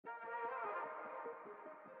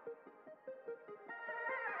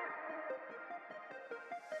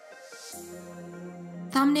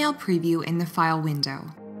Thumbnail preview in the file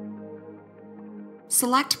window.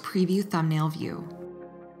 Select Preview Thumbnail View.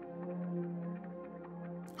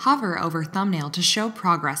 Hover over thumbnail to show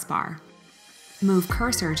progress bar. Move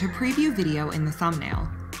cursor to preview video in the thumbnail.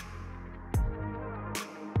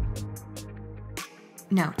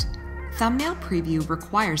 Note: thumbnail preview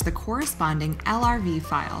requires the corresponding LRV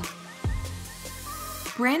file.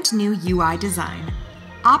 Brand new UI design,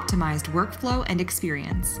 optimized workflow and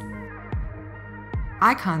experience.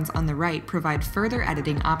 Icons on the right provide further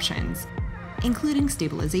editing options, including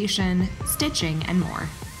stabilization, stitching, and more.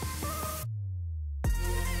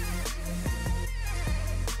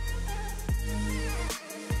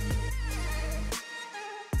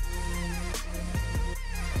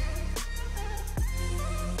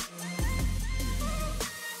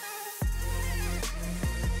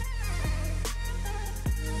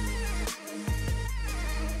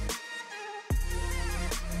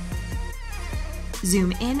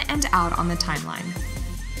 Zoom in and out on the timeline.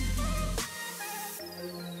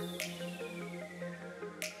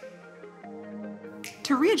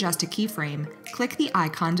 To readjust a keyframe, click the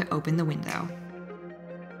icon to open the window.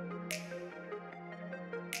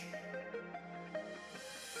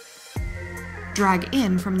 Drag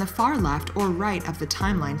in from the far left or right of the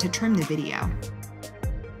timeline to trim the video.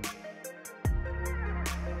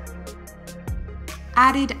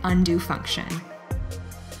 Added undo function.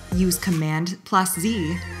 Use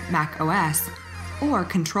Command+Z, Mac OS, or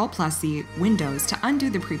Control+Z, Windows to undo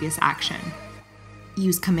the previous action.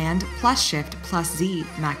 Use Command+Shift+Z,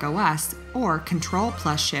 Mac OS, or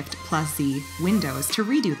Control+Shift+Z, Windows to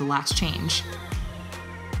redo the last change.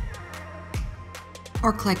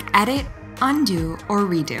 Or click Edit, Undo, or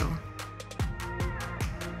Redo.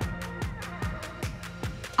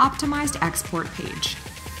 Optimized export page.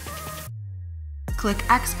 Click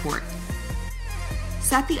Export.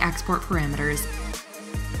 Set the export parameters,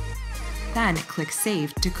 then click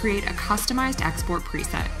Save to create a customized export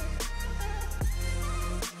preset.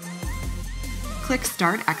 Click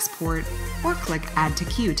Start Export, or click Add to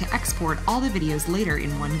Queue to export all the videos later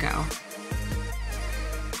in one go.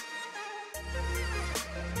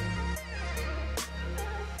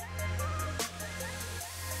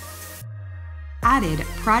 Added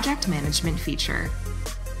Project Management feature.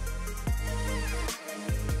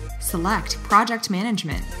 Select Project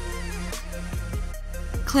Management.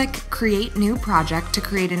 Click Create New Project to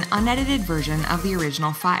create an unedited version of the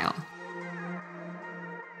original file.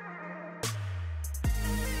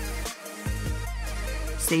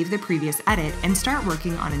 Save the previous edit and start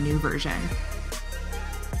working on a new version.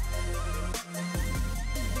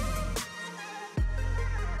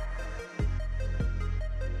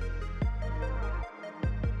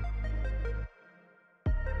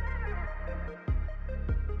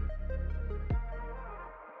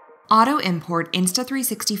 Auto-import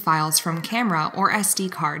Insta360 files from camera or SD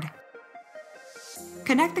card.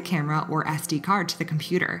 Connect the camera or SD card to the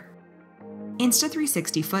computer.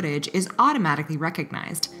 Insta360 footage is automatically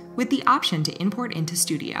recognized with the option to import into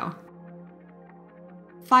Studio.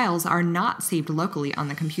 Files are not saved locally on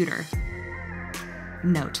the computer.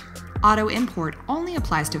 Note: auto-import only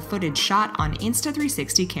applies to footage shot on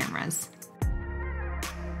Insta360 cameras.